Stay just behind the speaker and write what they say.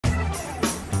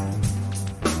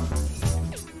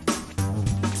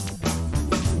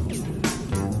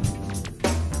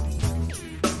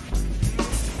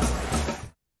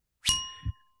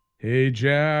Hey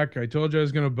Jack, I told you I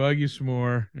was going to bug you some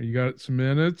more. You got some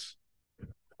minutes?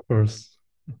 Course.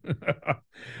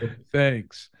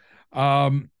 Thanks.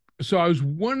 Um, so I was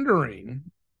wondering,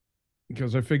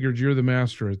 because I figured you're the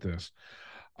master at this,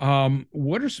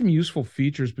 what are some useful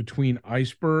features between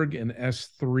Iceberg and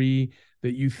S3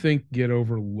 that you think get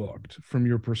overlooked from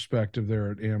your perspective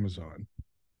there at Amazon?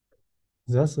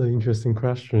 That's an interesting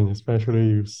question, especially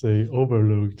you say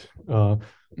overlooked.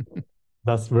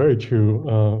 That's very true.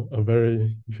 A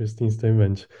very interesting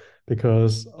statement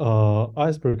because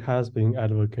Iceberg has been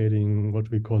advocating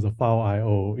what we call the file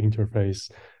I/O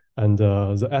interface, and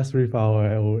the S3 file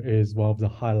I/O is one of the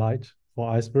highlight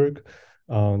for Iceberg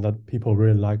that people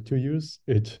really like to use.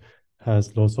 It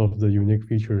has lots of the unique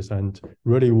features and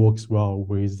really works well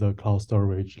with the cloud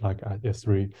storage like at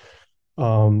S3.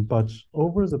 But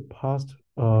over the past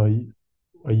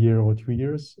a year or 2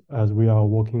 years, as we are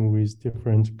working with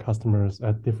different customers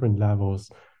at different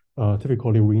levels,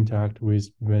 typically we interact with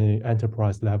many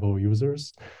enterprise level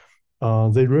users.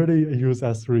 They really use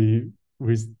S3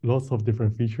 with lots of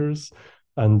different features,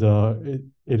 and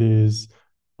it is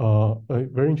a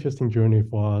very interesting journey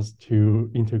for us to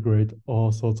integrate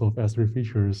all sorts of S3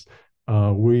 features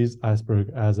with Iceberg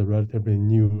as a relatively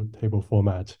new table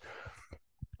format.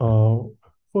 Uh,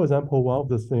 for example, one of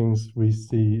the things we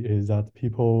see is that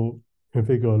people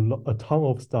configure a ton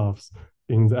of stuffs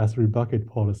in the S3 bucket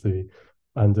policy.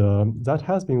 And that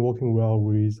has been working well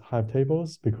with Hive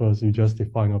tables because you just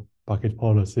define a bucket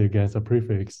policy against a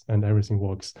prefix and everything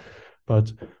works.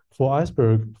 But for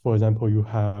Iceberg, for example, you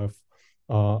have,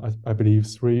 I believe,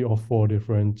 3 or 4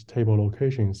 different table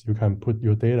locations you can put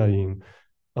your data in.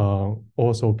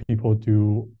 Also, people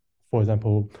do, for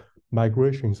example,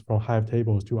 migrations from Hive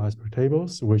tables to Iceberg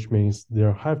tables, which means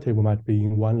their Hive table might be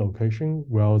in one location,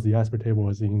 while the Iceberg table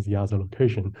is in the other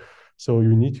location. So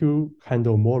you need to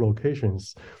handle more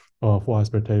locations for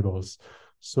Iceberg tables.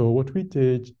 So what we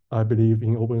did, I believe,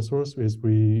 in open source is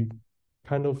we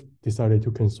kind of decided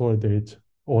to consolidate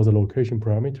all the location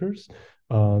parameters.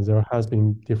 There has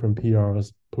been different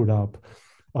PRs put up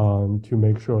to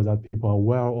make sure that people are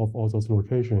aware of all those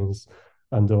locations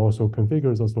and also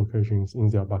configure those locations in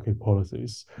their bucket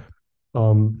policies.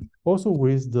 Also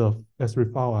with the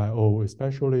S3 file I/O,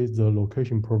 especially the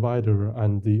location provider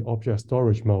and the object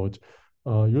storage mode,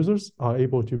 users are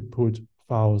able to put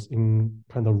files in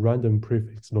kind of random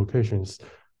prefix locations.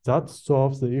 That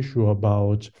solves the issue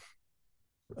about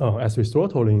S3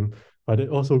 throttling, but it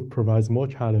also provides more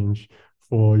challenge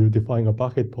for you defining a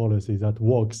bucket policy that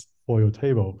works for your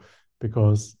table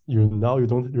because you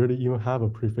don't really even have a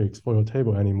prefix for your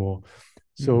table anymore.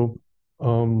 Hmm. So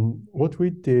what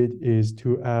we did is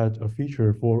to add a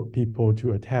feature for people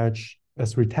to attach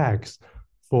S3 tags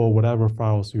for whatever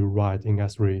files you write in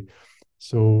S3.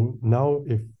 So now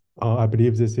if I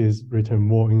believe this is written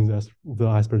more in the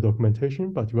Iceberg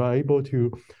documentation, but you are able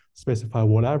to specify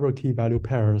whatever key value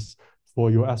pairs for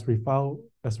your S3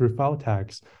 file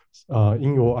tags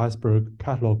in your Iceberg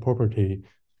catalog property,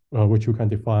 which you can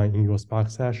define in your Spark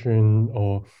session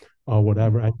or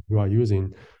whatever engine you are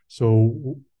using.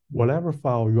 So whatever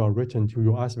file you are written to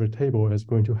your Iceberg table is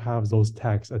going to have those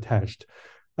tags attached.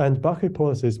 And bucket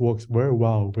policies works very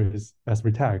well with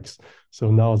S3 tags. So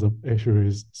now the issue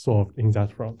is solved in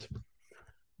that front.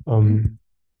 Hmm. Um,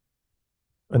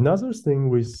 Another thing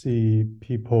we see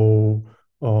people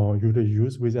usually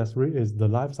use with S3 is the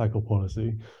lifecycle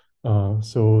policy.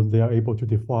 So they are able to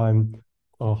define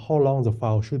how long the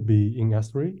file should be in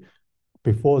S3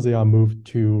 before they are moved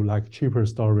to like cheaper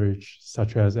storage,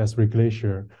 such as S3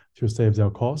 Glacier, to save their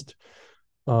cost.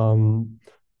 Um,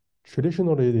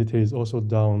 Traditionally, it is also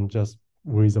done just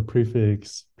with a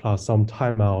prefix plus some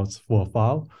timeouts for a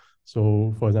file.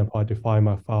 So for example, I define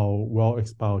my file will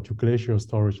expire to Glacier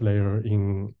storage layer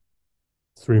in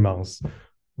 3 months,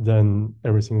 then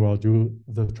everything will do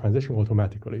the transition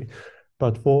automatically.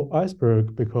 But for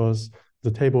Iceberg, because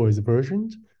the table is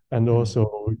versioned and Hmm.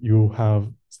 also you have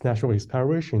natural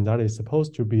expiration that is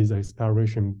supposed to be the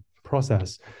expiration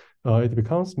process, it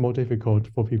becomes more difficult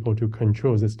for people to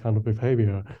control this kind of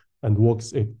behavior and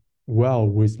works it well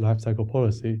with lifecycle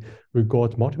policy. We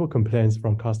got multiple complaints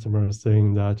from customers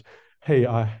saying that, hey,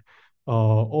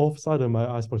 all of a sudden my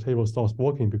Iceberg table stops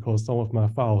working because some of my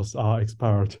files are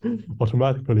expired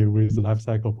automatically with the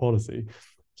lifecycle policy. Hmm.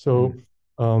 So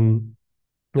um,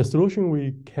 the solution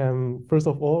we can, first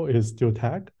of all, is still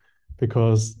tag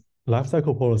because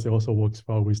lifecycle policy also works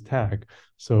well with tag.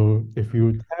 So if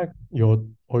you tag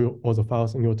all the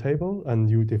files in your table and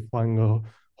you define a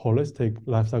holistic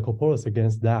lifecycle policy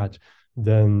against that,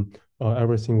 then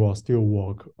everything will still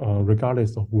work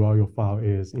regardless of where your file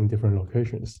is in different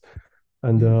locations.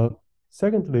 And Hmm.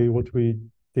 Secondly, what we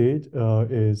did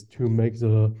is to make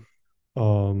the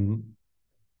um,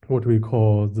 what we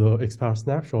call the expert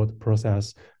snapshot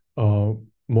process uh,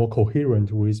 more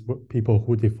coherent with people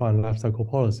who define lifecycle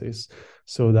policies,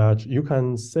 so that you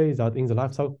can say that in the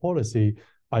lifecycle policy,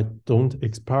 I don't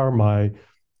expire my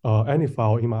any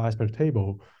file in my Iceberg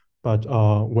table, but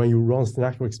when you run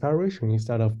snapshot expiration,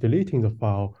 instead of deleting the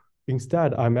file,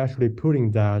 instead I'm actually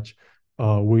putting that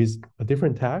with a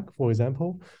different tag, for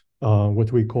example,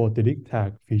 what we call delete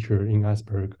tag feature in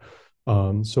Iceberg.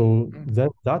 So Oh, then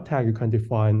that tag, you can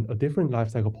define a different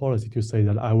lifecycle policy to say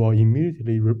that I will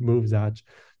immediately remove that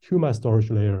to my storage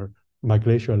layer, my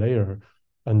glacier layer,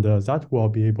 and that will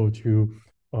be able to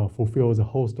fulfill the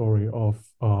whole story of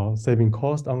saving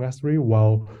cost on S3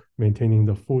 while maintaining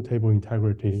the full table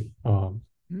integrity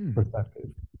hmm. perspective.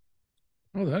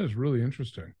 Oh, that is really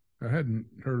interesting. I hadn't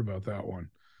heard about that one.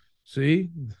 See,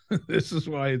 this is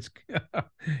why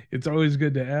it's always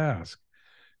good to ask.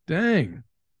 Dang.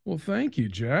 Well, thank you,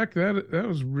 Jack. That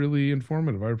was really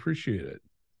informative. I appreciate it.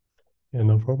 Yeah,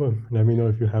 no problem. Let me know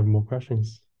if you have more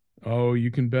questions. Oh,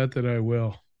 you can bet that I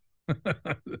will.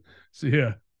 See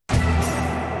ya.